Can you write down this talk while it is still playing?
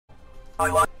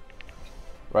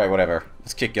Right, whatever.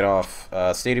 Let's kick it off.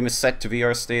 Stadium is set to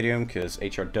VR Stadium because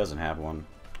HR doesn't have one.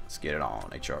 Let's get it on,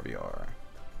 HR VR.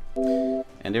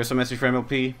 And there's a message from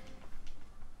MLP.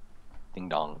 Ding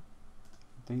dong.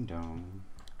 Ding dong.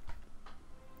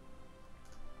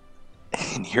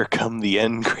 And here come the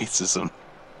end racism.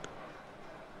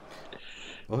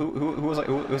 Well, who was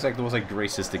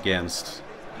racist against?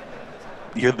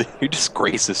 You're just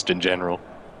racist in general.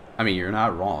 I mean, you're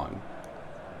not wrong.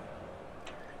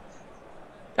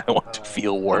 I want to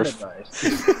feel worse.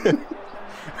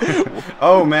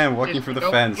 Oh man, walking through the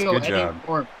fence. Good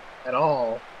job. At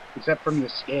all, except from your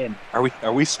skin. Are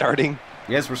we starting?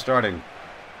 Yes, we're starting.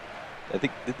 I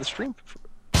think did the stream.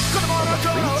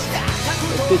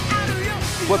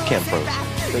 Webcam pros.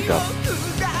 Good job.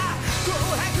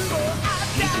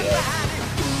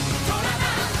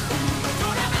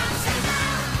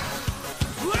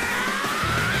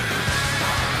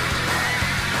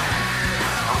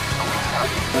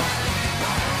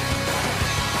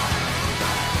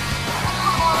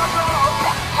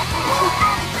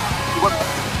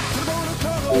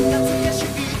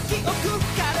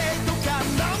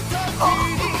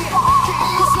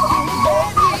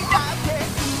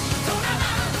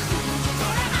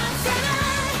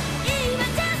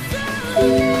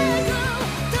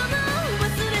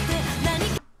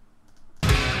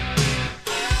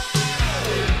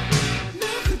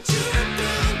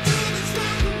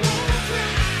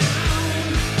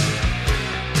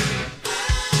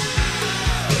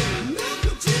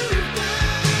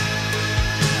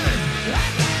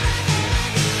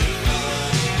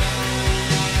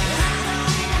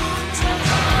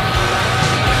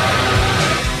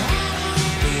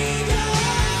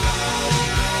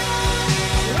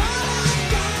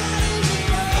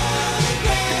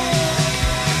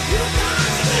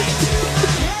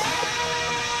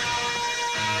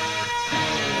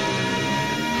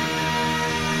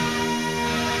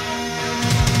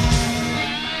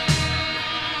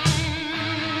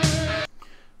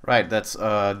 Right, that's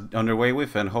underway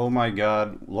with, and oh my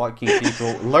god, locking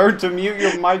people. Learn to mute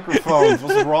your microphones.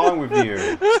 What's wrong with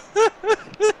you?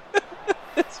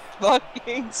 Let's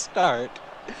fucking start.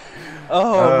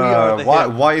 Oh, we are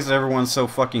the why is everyone so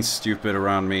fucking stupid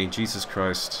around me? Jesus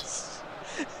Christ.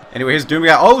 Anyway, here's Doom.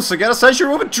 Oh, Sagata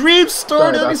Senshiro with a dream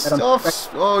started.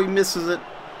 Oh, he misses it.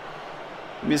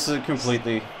 Misses it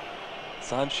completely.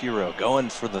 Sanshiro going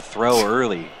for the throw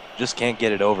early. Just can't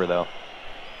get it over though.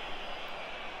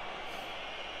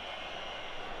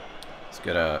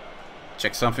 Gotta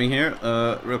check something here,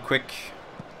 real quick.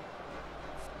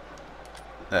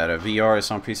 That VR is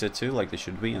on preset too, like they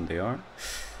should be, and they are.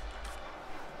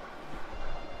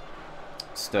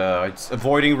 It's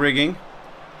avoiding rigging.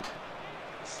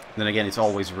 Then again, it's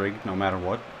always rigged, no matter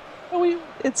what. Oh,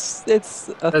 it's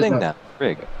a thing now.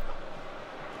 Rig.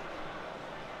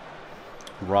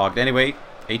 Rogged. Anyway,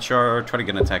 HR try to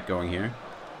get an attack going here.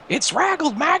 It's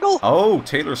Raggled Maggle. Oh,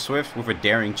 Taylor Swift with a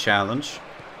daring challenge.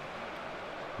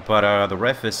 But the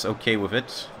ref is okay with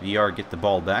it. VR get the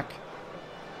ball back.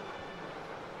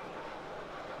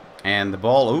 And the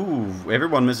ball, ooh,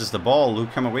 everyone misses the ball. Who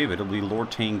come away with it? It'll be Lord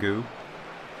Tengu.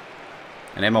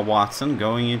 And Emma Watson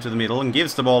going into the middle and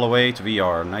gives the ball away to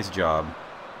VR. Nice job.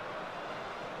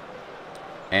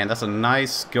 And that's a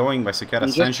nice going by Sagata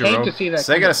Senshiro.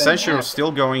 Sagata Senshiro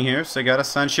still going here. Sagata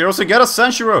Senshiro. Sagata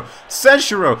Senshiro.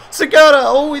 Senshiro. Sagata.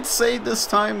 Oh, it's saved this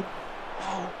time.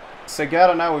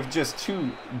 Sagata now with just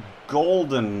two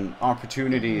golden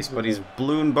opportunities, but he's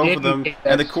blown both of them,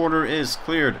 and the corner is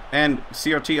cleared. And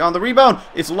CRT on the rebound.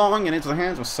 It's long and into the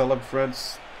hands of Celeb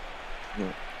Freds.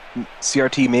 Yeah.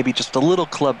 CRT maybe just a little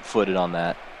club-footed on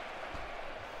that.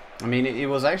 I mean, it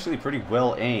was actually pretty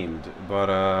well aimed, but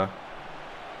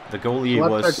the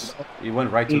goalie he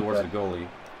went right towards the goalie.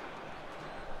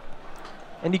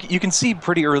 And you can see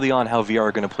pretty early on how VR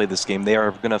are going to play this game. They are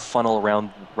going to funnel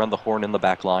run the horn in the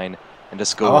back line and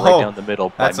just go right down the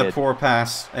middle. That's a poor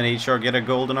pass. And HR get a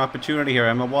golden opportunity here.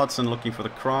 Emma Watson looking for the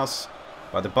cross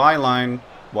by the byline.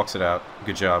 Walks it out.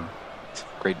 Good job.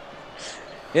 Great.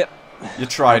 Yep. You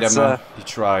tried, Emma. You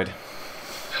tried.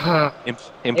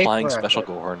 Implying special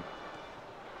goal horn.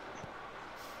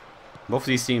 Both of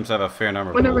these teams have a fair number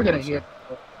of We're never going to hear.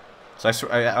 So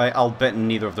I'll bet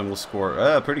neither of them will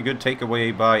score. Pretty good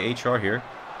takeaway by HR here.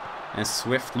 And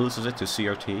Swift loses it to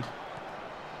CRT.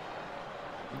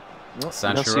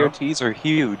 Sanshiro. CRTs are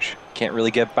huge. Can't really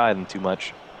get by them too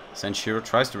much. Sanshiro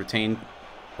tries to retain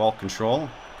ball control.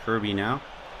 Kirby now.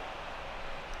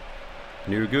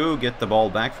 Nurugu get the ball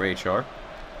back for HR.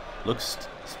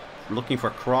 Looking for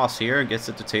a cross here. Gets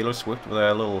it to Taylor Swift with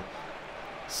a little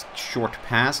short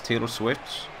pass. Taylor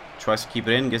Swift tries to keep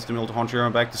it in. Gets the middle to Honchiro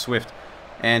and back to Swift.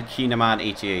 And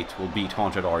Keeneman88 will beat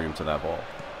Haunted Orium to that ball.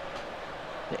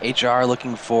 HR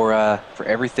looking for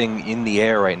everything in the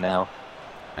air right now.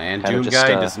 And Doom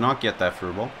Guy does not get that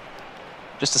through ball.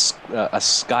 Just a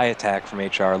sky attack from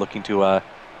HR, looking to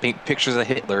paint pictures of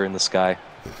Hitler in the sky.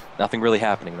 Nothing really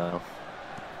happening, though.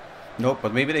 Nope,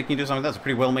 but maybe they can do something. That's a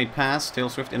pretty well-made pass. Taylor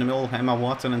Swift in the middle. Emma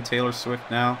Watson and Taylor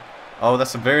Swift now. Oh,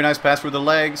 that's a very nice pass through the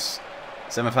legs.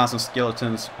 7,000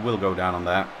 Skeletons will go down on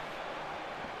that.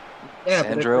 Yeah,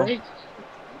 Sandro? but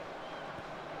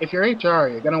if you're HR,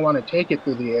 you're going to want to take it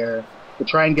through the air to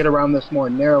try and get around this more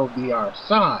narrow VR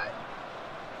side.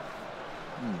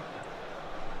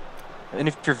 And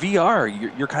if you're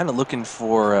VR, you're kind of looking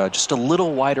for just a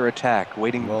little wider attack,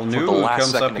 waiting well, for the New last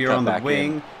comes second up here to come on the back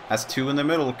wing. in. Has 2 in the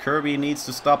middle. Kirby needs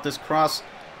to stop this cross.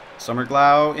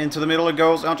 Summerglow into the middle it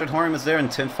goes. Haunted Orium is there, and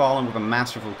Tin Fallen with a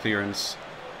masterful clearance.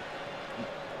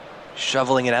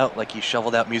 Shoveling it out like he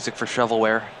shoveled out music for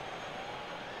shovelware.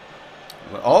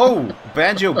 Oh!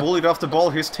 Banjo bullied off the ball.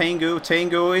 Here's Tengu.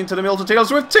 Tengu into the middle to Taylor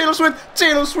Swift. Taylor Swift!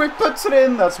 Taylor Swift puts it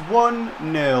in. That's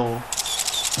 1-0.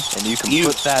 And you can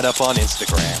put that up on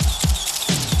Instagram.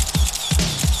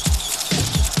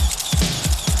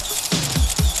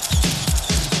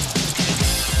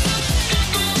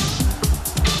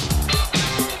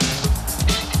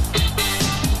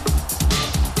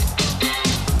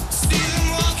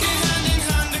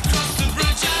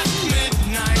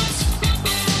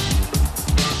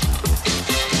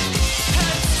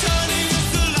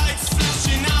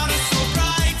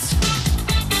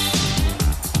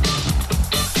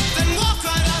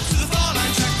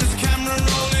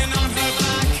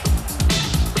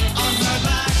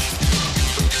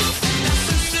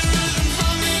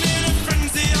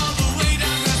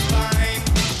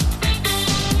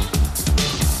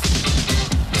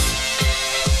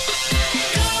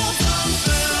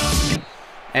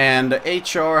 And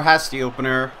HR has the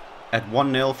opener at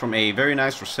 1-0 from a very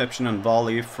nice reception and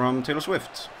volley from Taylor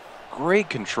Swift. Great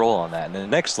control on that, and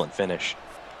an excellent finish.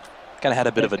 Kind of had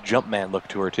a bit of a Jumpman look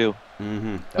to her, too.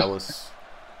 That was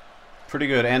pretty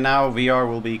good. And now VR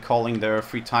will be calling their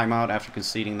free timeout after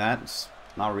conceding that. It's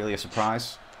not really a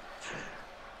surprise.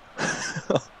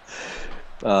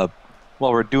 While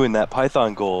we're doing that,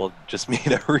 Python Gold just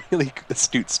made a really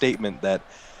astute statement that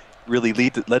really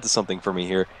led to something for me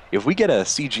here. If we get a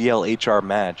CGL HR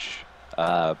match,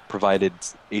 provided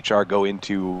HR go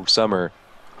into summer,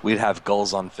 we'd have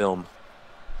gulls on film.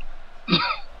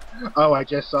 Oh, I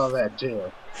just saw that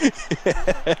too.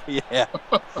 Yeah.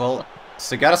 Well,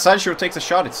 Sagata Sanshiro takes a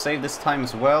shot. It's saved this time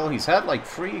as well. He's had like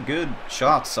 3 good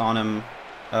shots on him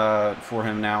for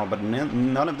him now, but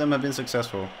none of them have been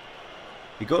successful.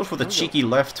 He goes for the cheeky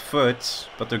left foot,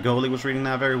 but the goalie was reading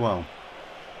that very well.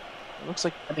 It looks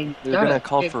like they're going to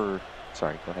call for...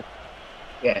 Sorry, go ahead.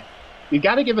 Yeah. You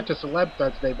got to give it to Celeb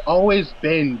Threats. They've always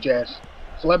been just...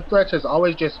 Celeb Threats has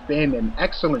always just been an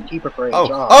excellent keeper for HR.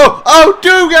 Oh,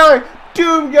 Doom Guy!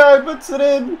 Doom Guy puts it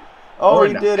in! Oh,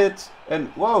 he did it. And,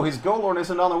 whoa, his goal horn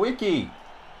isn't on the wiki.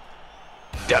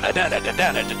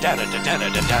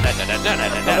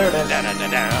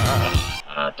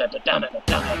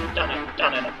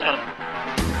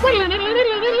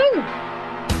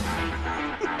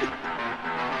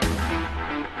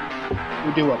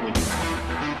 We do what we do.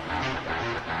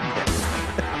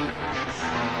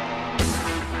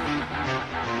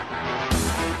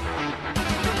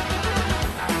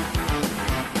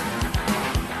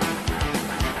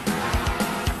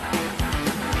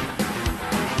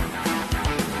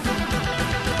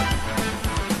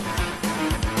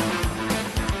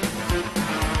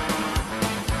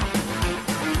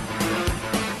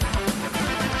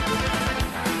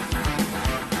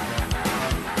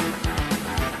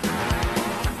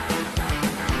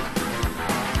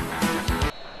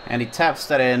 And he taps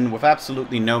that in with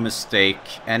absolutely no mistake,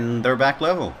 and they're back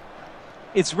level.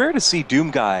 It's rare to see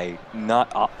Doom Guy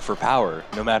not opt for power,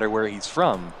 no matter where he's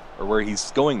from or where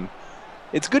he's going.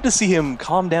 It's good to see him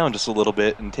calm down just a little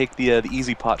bit and take the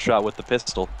easy pot shot with the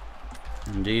pistol.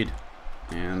 Indeed.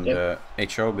 And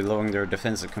HR will be lowering their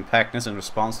defensive compactness in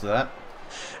response to that.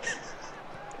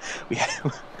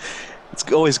 It's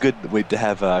always good to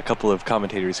have a couple of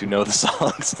commentators who know the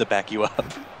songs to back you up.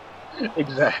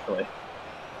 Exactly.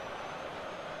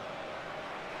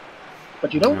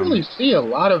 But you don't really see a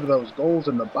lot of those goals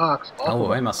in the box.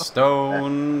 Oh, Emma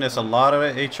Stone. There's a lot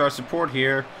of HR support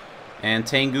here. And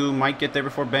Tengu might get there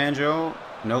before Banjo.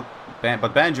 Nope.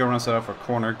 But Banjo runs it out for a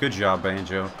corner. Good job,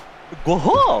 Banjo.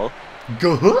 Go-ho!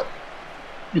 Go-ho!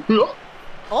 Oh,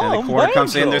 and the corner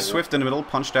comes in. Banjo. There's Swift in the middle,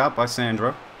 punched out by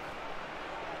Sandro.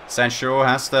 Sancho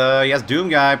he has Doom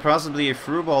Guy, possibly a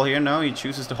through ball here. No, he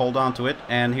chooses to hold on to it.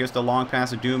 And here's the long pass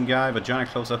to Doom Guy, but Johnny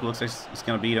close-up looks like he's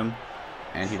going to beat him.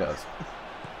 And he does.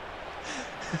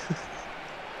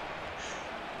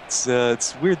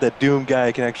 It's weird that Doom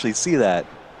Guy can actually see that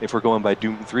if we're going by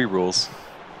Doom 3 rules.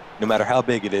 No matter how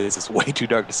big it is, it's way too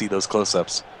dark to see those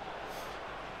close-ups.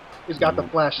 He's got the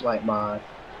flashlight mod.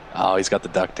 Oh, he's got the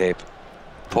duct tape.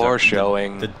 Poor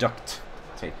showing. The duct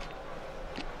tape.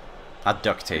 Not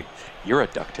duct tape. You're a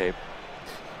duct tape.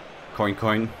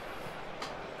 Coin.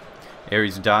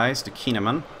 Aries dies to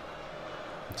Keeneman.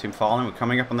 Team following. We're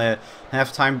coming up on the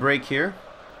halftime break here.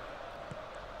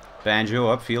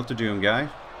 Banjo upfield to Doom Guy.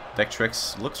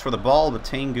 Vectrex looks for the ball, but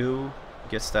Tengu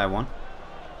gets that one.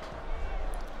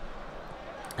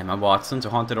 Emma Watson to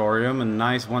Haunted Orium, and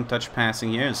nice one-touch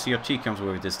passing here, and CRT comes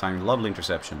away with this time. Lovely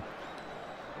interception.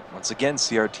 Once again,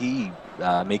 CRT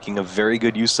making a very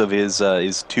good use of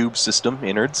his tube system,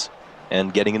 innards,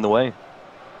 and getting in the way.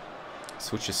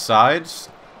 Switches sides.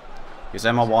 Here's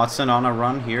Emma Watson on a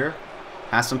run here.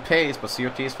 Has some pace, but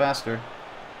CRT is faster.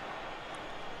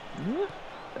 Yeah.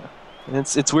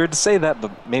 It's weird to say that,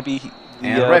 but maybe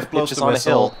and ref blows the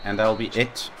whistle, and that'll be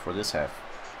it for this half.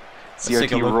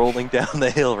 CRT rolling down the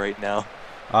hill right now.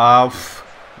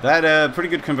 That pretty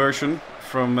good conversion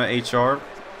from HR.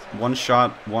 One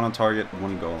shot, one on target,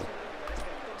 one goal.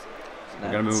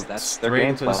 We're gonna move straight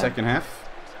into the second half.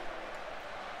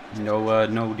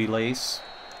 No delays,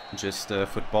 just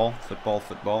football.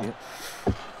 Yep.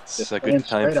 It's a good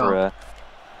time for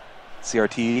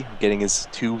CRT getting his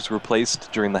tubes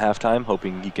replaced during the halftime,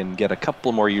 hoping he can get a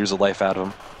couple more years of life out of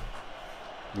him.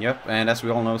 Yep, and as we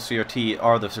all know, CRT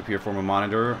are the superior form of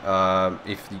monitor.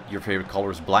 If your favorite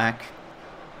color is black.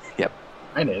 Yep.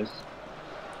 Mine is.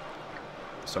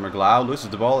 Summer Glau loses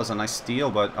the ball. It's a nice steal,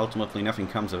 but ultimately nothing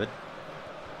comes of it.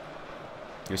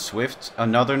 Here's Swift.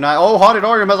 Another night. Oh, Haunted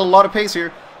Orium has a lot of pace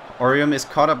here. Orium is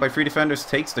caught up by 3 defenders,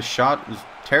 takes the shot.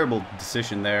 Terrible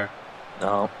decision there.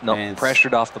 No,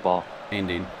 pressured off the ball.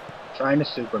 Indeed. Trying to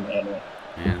Superman it.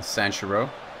 And Sanchiro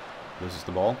loses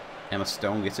the ball. Emma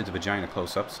Stone gets into Vagina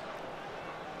close-ups.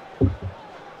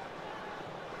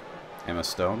 Emma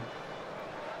Stone.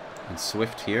 And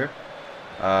Swift here.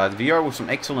 The VR with some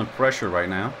excellent pressure right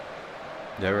now.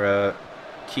 They're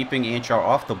keeping HR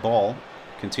off the ball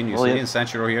continuously. And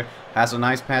Sanchiro here has a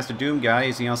nice pass to Doom Guy.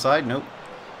 Is he onside? Nope.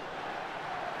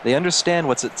 They understand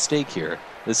what's at stake here.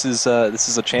 This is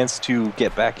a chance to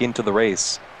get back into the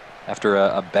race after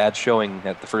a bad showing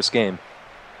at the first game.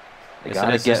 They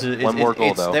gotta get one more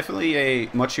goal, though. It's definitely a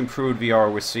much improved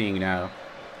VR we're seeing now.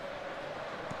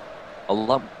 A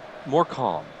lot more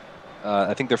calm.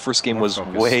 I think their first game was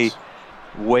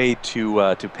way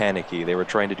too panicky. They were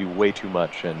trying to do way too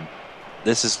much, and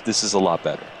this is a lot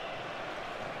better.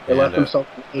 They left themselves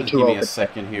give me a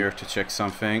second here to check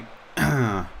something.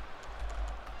 The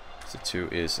 2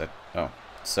 is at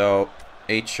so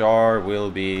HR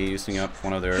will be using up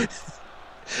one of their.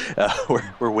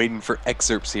 We're waiting for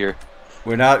excerpts here.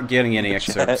 We're not getting any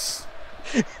excerpts.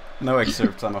 No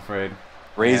excerpts, I'm afraid.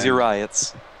 Raise your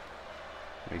riots.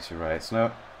 Raise your riots.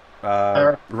 No.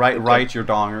 Write your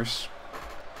dongers.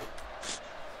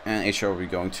 And HR will be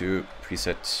going to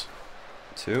preset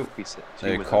 2.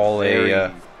 They call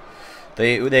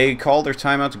they call their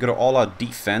timeout to go to all-out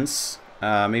defense.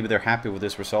 Maybe they're happy with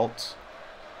this result.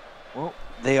 Well,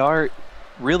 they are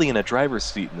really in a driver's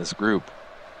seat in this group.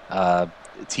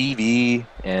 TV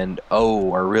and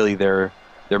O are really their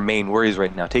main worries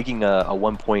right now. Taking a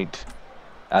 1 point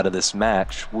out of this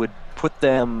match would put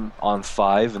them on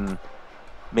 5, and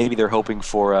maybe they're hoping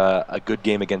for a good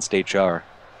game against HR.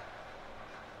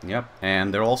 Yep,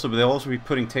 and they'll also be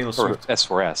putting Taylor Swift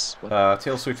S4S.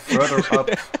 Taylor Swift further up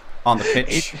on the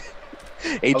pitch.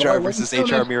 HR versus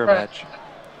HR mirror match.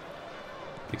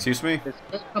 Excuse me? It's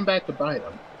just come back to bite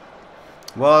them.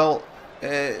 Well,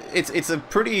 it's a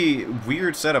pretty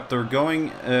weird setup. They're going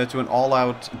to an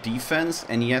all-out defense,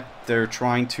 and yet they're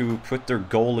trying to put their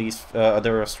goalies,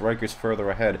 their strikers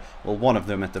further ahead. Well, one of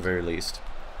them at the very least.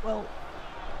 Well,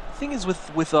 the thing is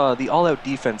with the all-out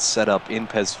defense setup in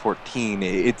PES 14,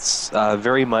 it's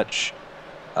very much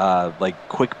like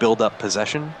quick build-up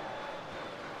possession,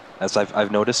 as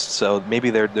I've noticed. So maybe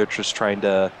they're just trying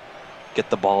to get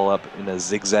the ball up in a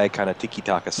zigzag kind of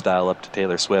tiki-taka style up to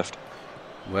Taylor Swift.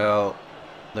 Well,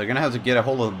 they're going to have to get a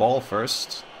hold of the ball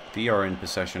first. They are in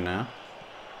possession now.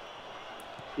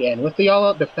 Yeah, and with the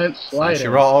all-out defense sliding.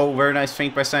 Sanchiro, oh, very nice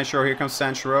feint by Sanchiro. Here comes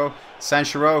Sanchiro.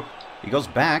 Sanchiro, he goes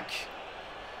back.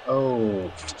 Oh.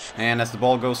 And as the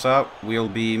ball goes out, we'll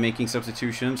be making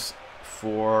substitutions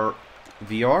for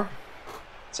VR.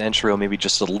 Sanchiro maybe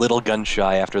just a little gun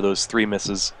shy after those 3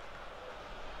 misses.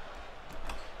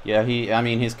 Yeah, I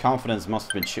mean, his confidence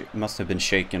must have been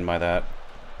shaken by that.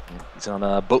 He's on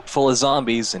a boat full of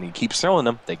zombies, and he keeps throwing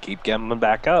them. They keep getting them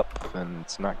back up, and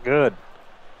it's not good.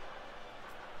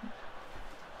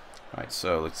 Alright,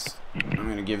 so I'm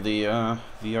gonna give the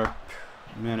VR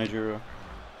manager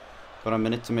about a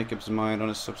minute to make up his mind on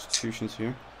his substitutions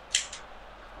here.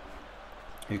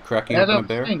 Are you cracking open a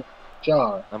bear?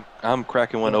 I'm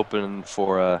cracking one open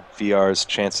for VR's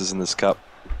chances in this cup.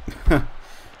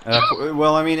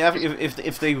 Well, I mean,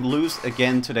 if they lose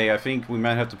again today, I think we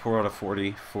might have to pour out a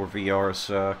 40 for VR's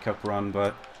cup run,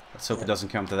 but let's hope it doesn't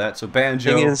come to that. So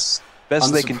Banjo,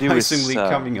 best they can do is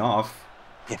coming off.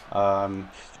 Yeah.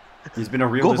 He's been a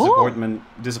real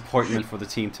disappointment for the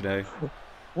team today.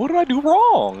 What did I do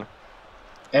wrong?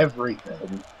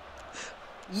 Everything.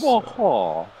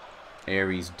 So,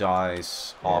 Ares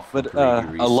dies off. But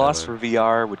a loss for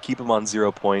VR would keep him on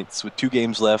 0 points with 2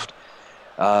 games left.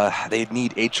 They'd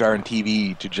need HR and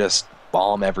TV to just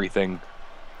bomb everything.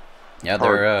 Yeah,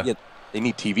 they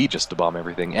need TV just to bomb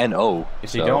everything. And O.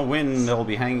 If they don't win, they'll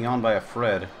be hanging on by a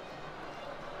thread.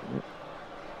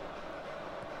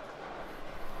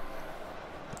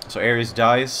 So Ares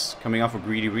dies, coming off a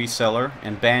greedy reseller,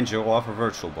 and Banjo off a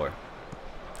Virtual Boy.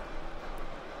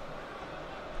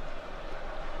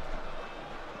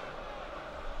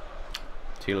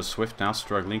 Taylor Swift now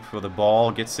struggling for the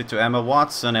ball, gets it to Emma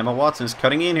Watson. Emma Watson's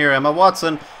cutting in here. Emma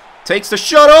Watson takes the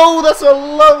shot. Oh, that's a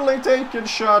lovely taken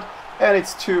shot, and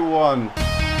it's 2-1.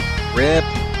 Rip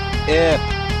it.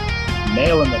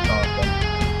 Nail in the coffin.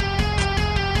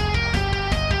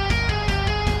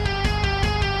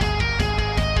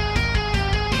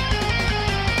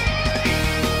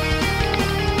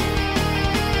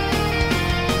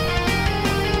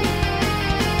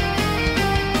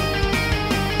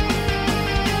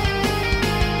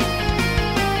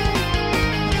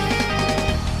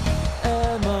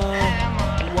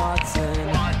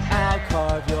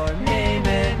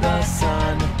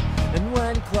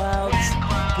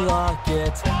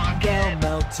 They'll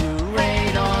melt to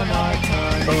rain on our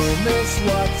tongues. Oh, Miss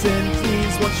Watson,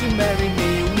 please won't you marry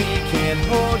me? We can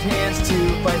hold hands to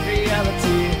fight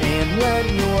reality. And when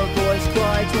your voice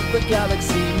collides with the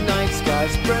galaxy, night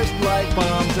skies burst like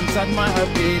bombs inside my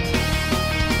heartbeat.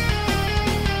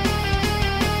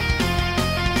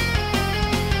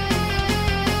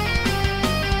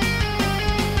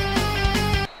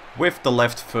 With the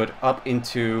left foot up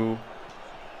into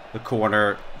the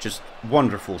corner, just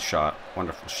wonderful shot,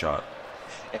 wonderful shot.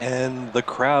 And the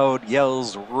crowd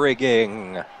yells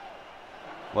rigging.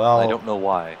 Well, I don't know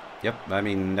why. Yep, I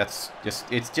mean it's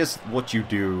just what you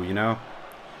do, you know.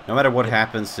 No matter what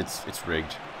happens, it's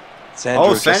rigged.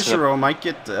 Sanchiro might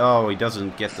get. He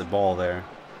doesn't get the ball there.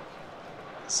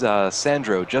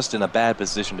 Sandro just in a bad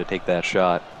position to take that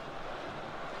shot.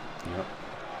 Yep.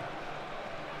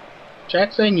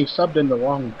 Chat's saying you subbed in the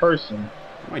wrong person.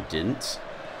 No, I didn't.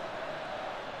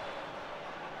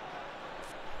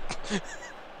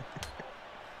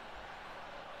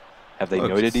 Have they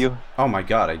noted you? Oh my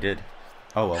god, I did.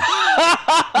 Oh well.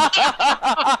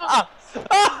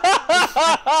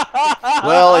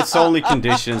 Well, it's only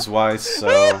conditions-wise,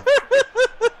 so...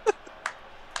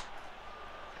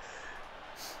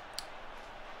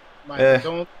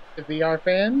 Don't the VR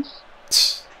fans?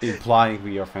 Implying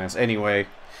VR fans. Anyway,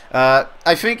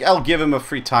 I think I'll give him a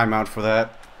free timeout for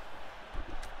that.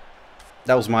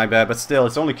 That was my bad, but still,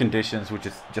 it's only conditions, which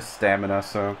is just stamina,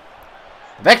 so...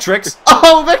 Vectrix!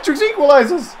 Oh, Vectrix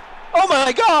equalizes! Oh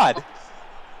my god!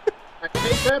 I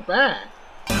take that back.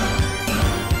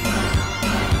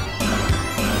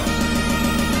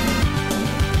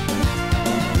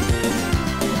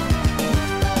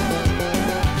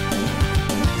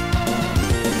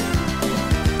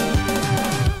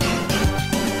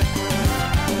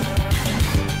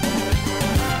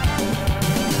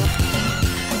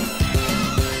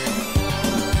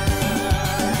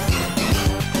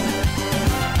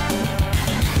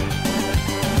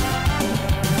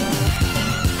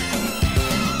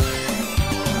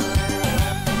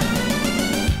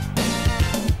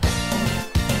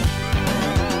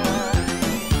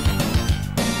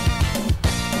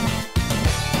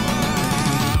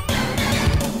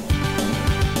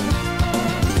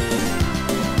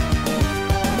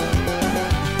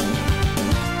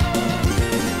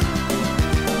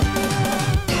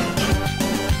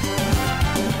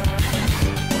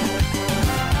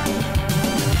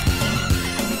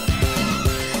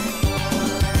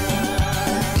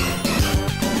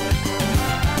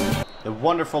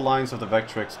 Wonderful lines of the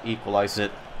Vectrix equalize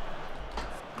it.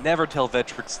 Never tell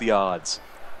Vectrix the odds.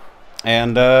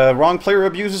 And wrong player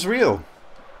abuse is real.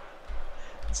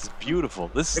 This is beautiful.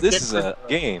 This is a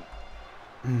game.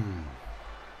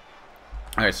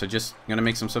 Alright, so just gonna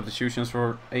make some substitutions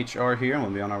for HR here, and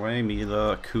we'll be on our way.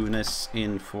 Mila Kunis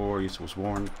in for Yusuf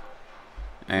Warren.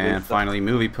 And finally,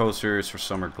 movie posters for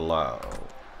Summer Glow.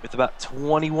 With about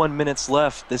 21 minutes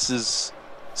left, this is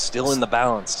still in the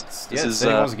balance. This is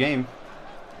anyone's game.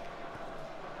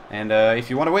 And if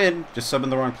you want to win, just sub in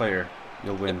the wrong player.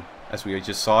 You'll win. As we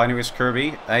just saw, anyways,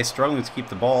 Kirby. Struggling to keep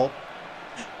the ball.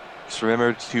 Just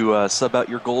remember to sub out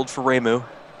your gold for Reimu.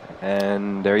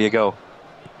 And there you go.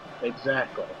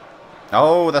 Exactly.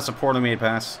 Oh, that's a poorly made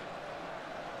pass.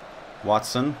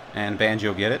 Watson and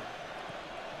Banjo get it.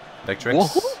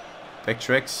 Victrix.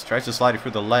 Victrix tries to slide it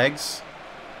through the legs.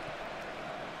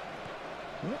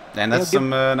 And that's some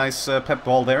nice pep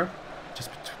ball there. Just,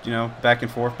 you know, back and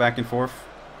forth, back and forth.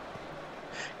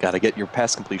 Gotta get your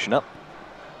pass completion up.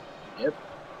 Yep.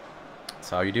 That's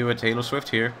how you do it. Taylor Swift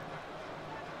here.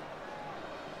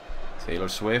 Taylor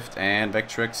Swift and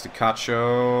Victrix to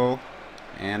Cacho.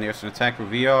 And there's an attack for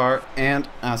VR. And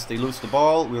as they lose the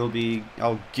ball,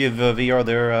 I'll give VR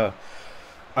their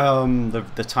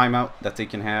the timeout that they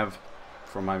can have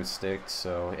for my mistake.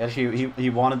 So actually, he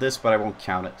wanted this, but I won't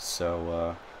count it.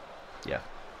 So yeah,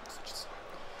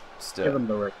 just give him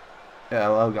the rig. Yeah,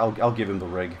 I'll give him the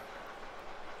rig.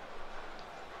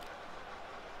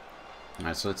 All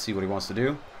right, so let's see what he wants to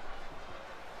do.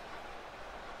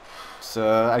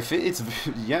 So I feel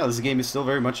this game is still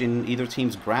very much in either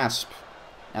team's grasp,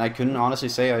 and I couldn't honestly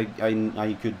say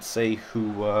I could say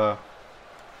who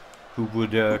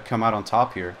would come out on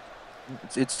top here.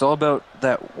 It's all about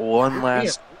that one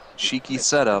last cheeky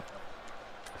setup.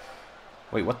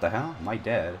 Wait, what the hell? My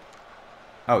dad.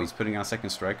 Oh, he's putting on a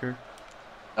second striker.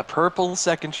 A purple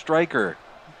second striker.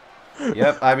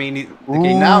 Yep, I mean,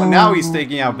 okay, now he's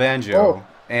taking out Banjo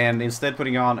and instead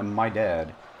putting on my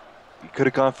dad. He could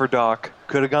have gone for Doc.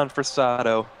 Could have gone for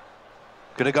Sato.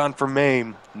 Could have gone for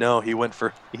Mame. No, he went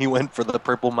for the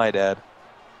purple my dad.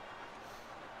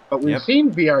 But we've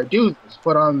seen VR do this,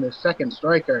 put on the second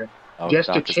striker just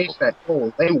Doc to chase that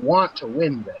goal. They want to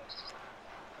win this.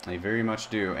 They very much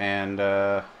do, and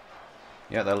yeah,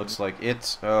 that looks like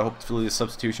it. Hopefully the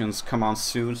substitutions come on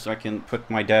soon so I can put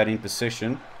my dad in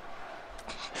position.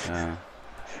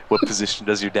 What position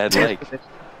does your dad like?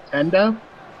 Nintendo?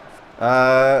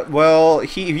 Well,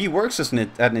 he works at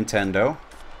Nintendo.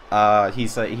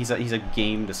 He's a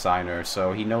game designer,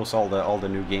 so he knows all the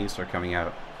new games that are coming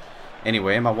out.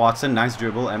 Anyway, Emma Watson, nice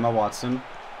dribble, Emma Watson.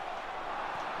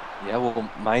 Yeah, well,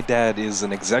 my dad is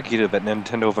an executive at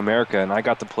Nintendo of America, and I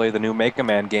got to play the new Mega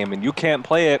Man game, and you can't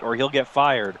play it or he'll get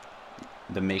fired.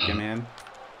 The Mega Man?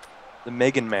 The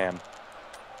Megan Man.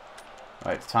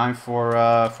 Alright, time for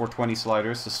 420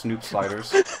 sliders, the Snoop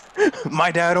sliders. My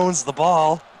dad owns the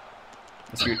ball.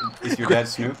 Is your dad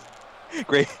Snoop?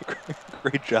 Great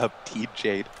job, T.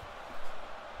 Jade.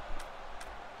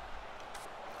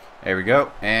 There we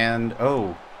go, and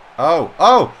oh!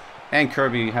 And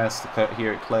Kirby has to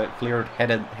cleared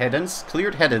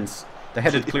headings. The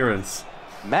headed clearance.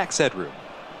 Max headroom.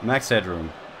 Max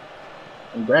headroom.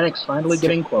 And Granix finally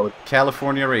getting quoted.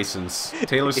 California Raisins.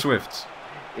 Taylor Swift.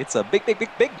 It's a big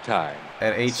time.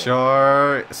 At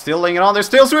HR, still laying it on there.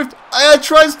 Taylor Swift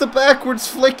tries the backwards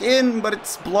flick in, but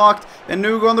it's blocked. And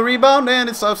Nugo on the rebound, and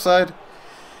it's offside.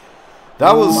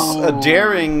 That was a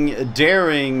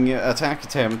daring attack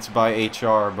attempt by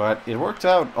HR, but it worked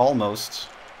out almost.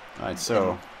 Alright,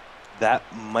 so that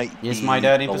might be is my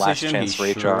dad in the position? Last chance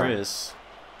He for sure HR. is.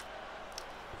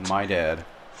 My dad.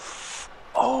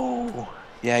 Oh,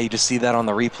 yeah, you just see that on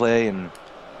the replay, and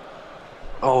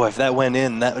oh, if that went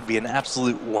in, that would be an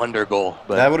absolute wonder goal.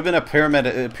 But that would have been a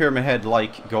pyramid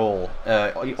head-like goal,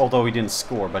 although he didn't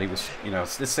score, but he was, you know,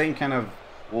 it's the same kind of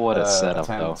what a setup,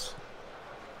 attempt.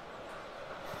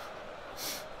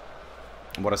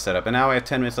 What a setup. And now I have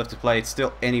 10 minutes left to play. It's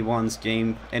still anyone's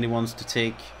game, anyone's to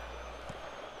take.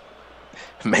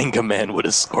 Manga Man would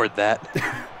have scored that.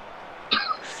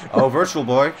 Oh, Virtual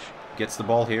Boy gets the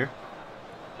ball here.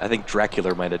 I think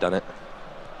Dracula might have done it.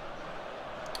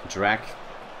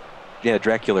 Yeah,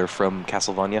 Dracula from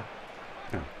Castlevania.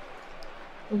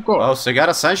 Oh, Segata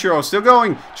Sanshiro still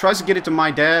going. Tries to get it to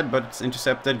my dad, but it's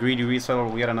intercepted. Greedy reseller.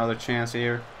 We got another chance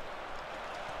here.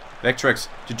 Vectrex,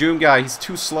 Jajum guy, he's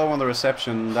too slow on the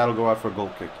reception. That'll go out for a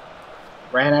goal kick.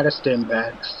 Ran out of stim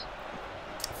packs.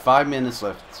 5 minutes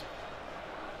left.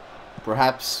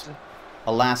 Perhaps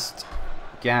a last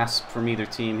gasp from either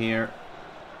team here.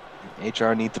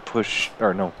 HR need to push,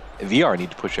 or no, VR need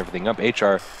to push everything up.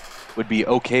 HR would be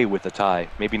okay with a tie.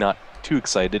 Maybe not too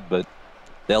excited, but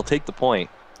they'll take the point.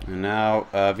 And now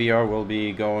VR will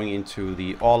be going into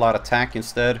the all-out attack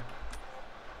instead.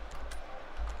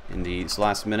 In these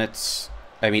last minutes.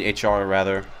 I mean HR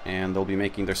rather, and they'll be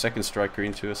making their second striker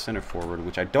into a center forward,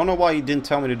 which I don't know why he didn't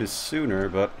tell me to do sooner,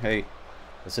 but hey,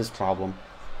 that's his problem.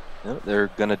 No, they're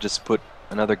gonna just put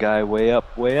another guy way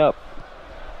up, way up.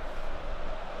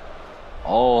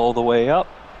 All the way up.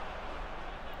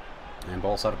 And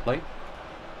ball's out of play.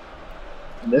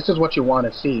 And this is what you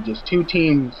want to see, just two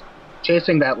teams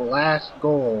chasing that last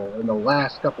goal in the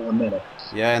last couple of minutes.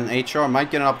 Yeah, and HR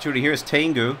might get an opportunity. Here's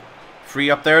Tengu. Free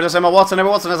up there. There's Emma Watson. Emma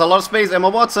Watson has a lot of space. Emma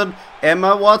Watson.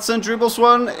 Emma Watson dribbles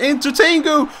one into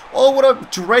Tengu. Oh, what a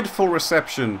dreadful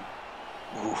reception.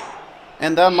 Oof.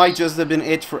 And that might just have been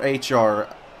it for HR.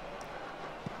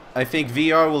 I think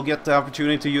VR will get the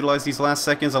opportunity to utilize these last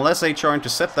seconds unless HR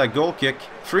intercept that goal kick.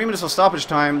 3 minutes of stoppage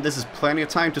time. This is plenty of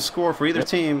time to score for either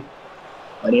team.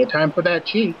 Plenty of time for that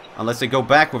cheek. Unless they go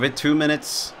back with it. 2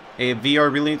 minutes.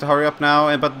 VR really need to hurry up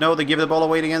now, but no, they give the ball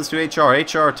away again to HR.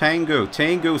 HR, Tengu.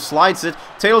 Tengu slides it.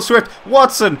 Taylor Swift.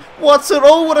 Watson. Watson.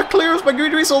 Oh, what a clearance by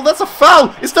Green Weasel. That's a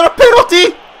foul. Is that a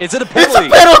penalty? Is it a penalty? It's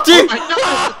a penalty. Oh my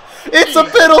God. It's a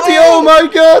penalty! Oh my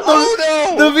god!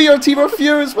 No. The VR team are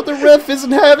furious, but the ref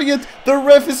isn't having it! The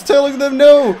ref is telling them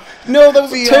no! No, that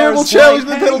was a terrible challenge in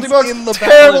the penalty box!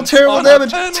 Terrible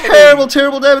damage!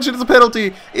 Terrible damage! It is a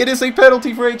penalty! It is a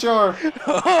penalty for HR!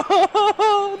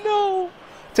 Oh no!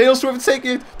 Taylor Swift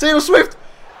taking it! Taylor Swift!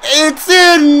 It's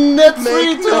in! That's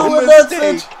 3-2 and that's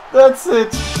it! That's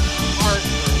it!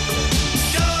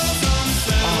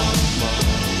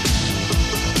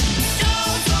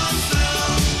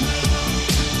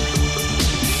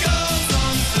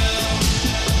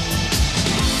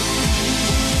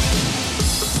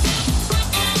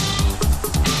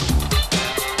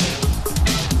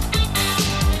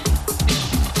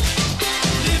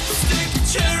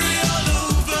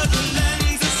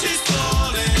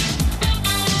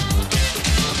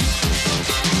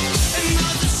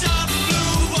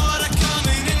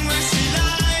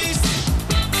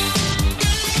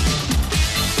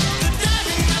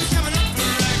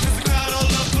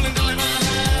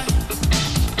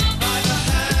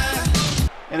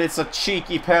 And it's a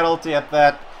cheeky penalty at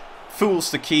that.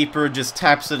 Fools the keeper, just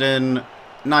taps it in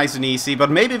nice and easy. But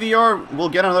maybe VR will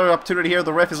get another opportunity here.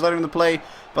 The ref is letting them play,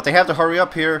 but they have to hurry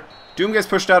up here. Doom gets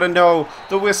pushed out and no,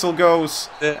 the whistle goes.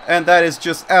 And that is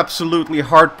just absolutely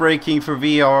heartbreaking for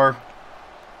VR.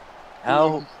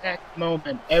 At that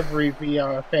moment, every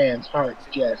VR fan's heart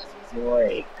just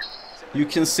breaks. You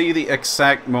can see the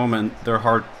exact moment their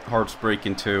hearts break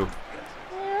into.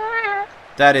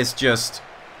 That is just...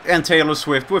 And Taylor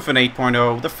Swift with an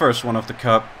 8.0, the first one of the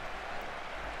cup.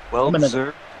 Well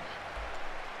deserved.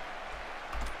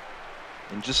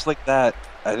 And just like that,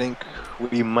 I think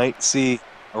we might see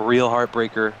a real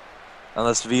heartbreaker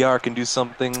unless VR can do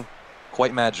something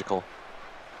quite magical.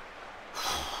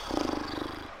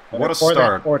 What a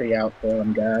start. That 40 out for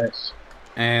them, guys.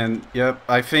 And, yep,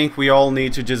 I think we all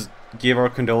need to just give our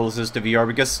condolences to VR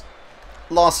because...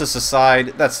 Losses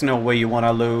aside, that's no way you want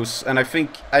to lose. And I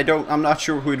think, I'm not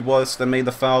sure who it was that made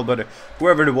the foul, but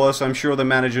whoever it was, I'm sure the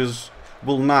managers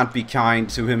will not be kind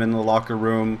to him in the locker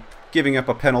room. Giving up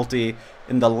a penalty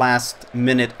in the last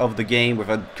minute of the game with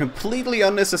a completely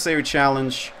unnecessary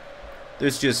challenge.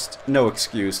 There's just no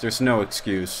excuse. There's no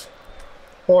excuse.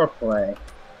 Poor play.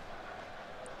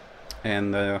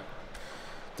 And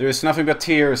there's nothing but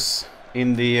tears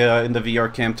in the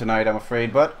VR camp tonight, I'm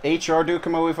afraid. But HR do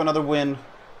come away with another win.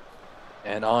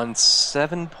 And on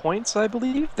 7 points, I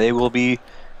believe, they will be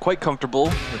quite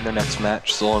comfortable in their next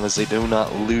match, so long as they do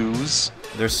not lose.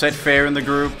 They're set fair in the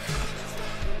group.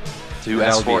 To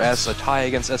S4S, a tie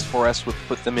against S4S would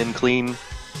put them in clean. And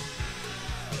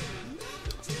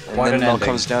Quite then an it all ending.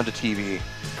 comes down to TV.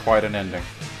 Quite an ending.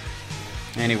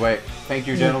 Anyway, thank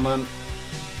you, gentlemen.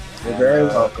 You're very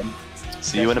welcome.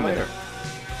 See you in a minute.